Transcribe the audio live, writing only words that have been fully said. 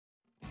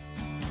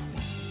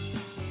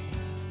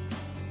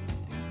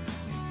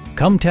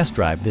Come test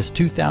drive this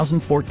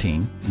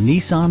 2014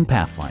 Nissan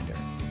Pathfinder.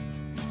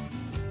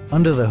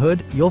 Under the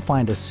hood, you'll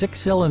find a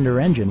 6-cylinder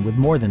engine with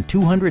more than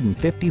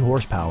 250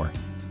 horsepower.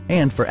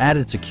 And for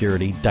added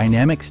security,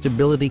 dynamic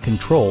stability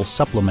control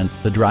supplements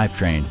the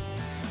drivetrain.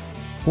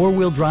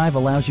 4-wheel drive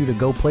allows you to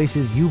go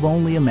places you've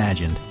only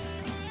imagined.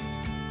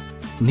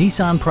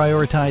 Nissan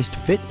prioritized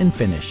fit and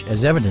finish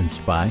as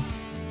evidenced by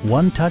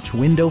one-touch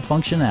window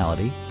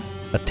functionality,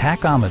 a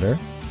tachometer,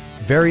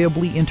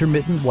 variably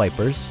intermittent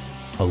wipers,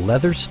 a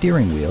leather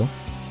steering wheel,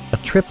 a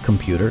trip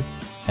computer,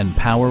 and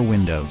power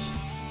windows.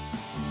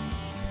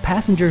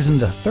 Passengers in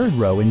the third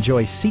row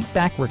enjoy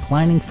seat-back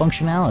reclining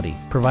functionality,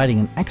 providing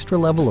an extra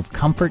level of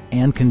comfort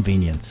and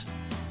convenience.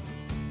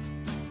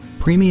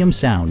 Premium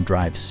sound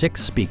drives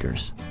 6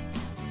 speakers,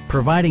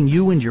 providing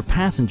you and your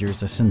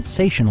passengers a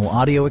sensational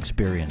audio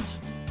experience.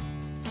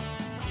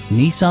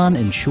 Nissan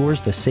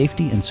ensures the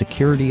safety and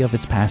security of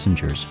its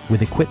passengers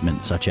with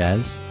equipment such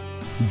as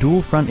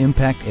dual front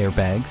impact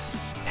airbags,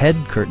 head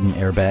curtain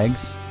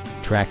airbags,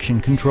 traction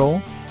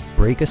control,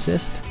 brake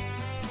assist,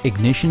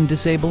 ignition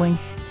disabling,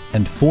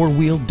 and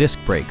 4-wheel disc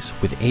brakes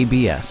with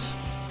ABS.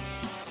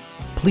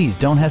 Please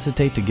don't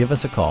hesitate to give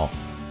us a call.